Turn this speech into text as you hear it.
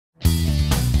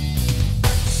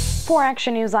For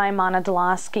Action News, I'm Anna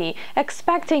Delaski.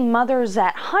 Expecting mothers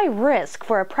at high risk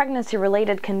for a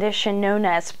pregnancy-related condition known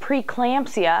as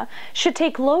preeclampsia should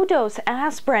take low-dose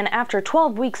aspirin after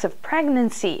 12 weeks of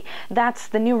pregnancy. That's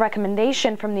the new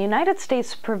recommendation from the United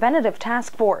States Preventive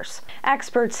Task Force.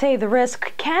 Experts say the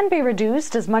risk can be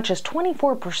reduced as much as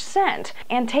 24%,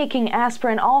 and taking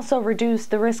aspirin also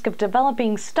reduced the risk of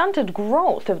developing stunted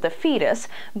growth of the fetus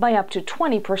by up to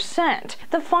 20%.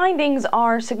 The findings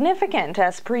are significant,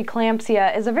 as preeclampsia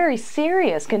is a very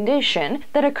serious condition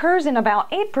that occurs in about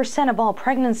 8% of all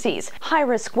pregnancies.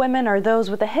 High-risk women are those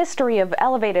with a history of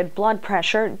elevated blood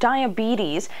pressure,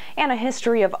 diabetes, and a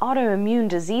history of autoimmune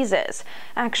diseases.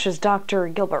 Action's Dr.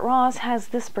 Gilbert Ross has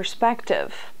this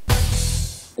perspective.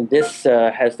 This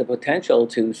has the potential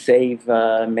to save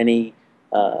many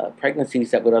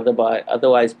pregnancies that would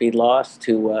otherwise be lost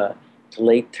to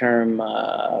late-term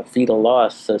fetal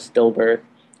loss, stillbirth,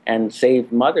 and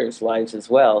save mothers' lives as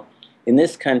well. In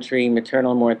this country,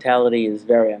 maternal mortality is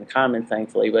very uncommon,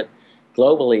 thankfully, but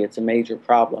globally it's a major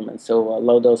problem. And so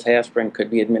low-dose aspirin could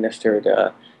be administered,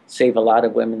 save a lot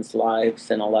of women's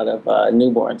lives and a lot of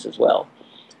newborns as well.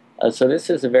 So this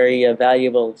is a very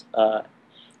valuable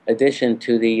addition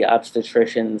to the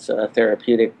obstetrician's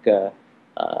therapeutic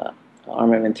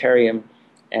armamentarium,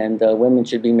 and women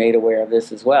should be made aware of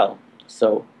this as well.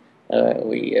 So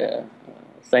we're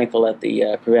thankful that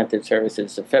the Preventive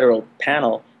Services Federal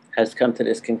Panel has come to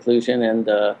this conclusion,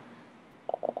 and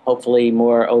hopefully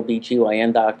more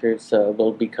OB/GYN doctors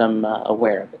will become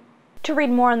aware of it. To read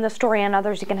more on this story and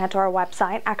others, you can head to our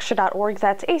website, action.org.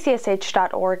 That's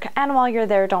acsh.org. And while you're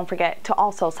there, don't forget to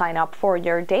also sign up for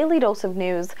your daily dose of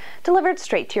news delivered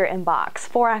straight to your inbox.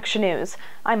 For Action News,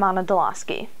 I'm Anna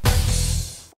Delaski.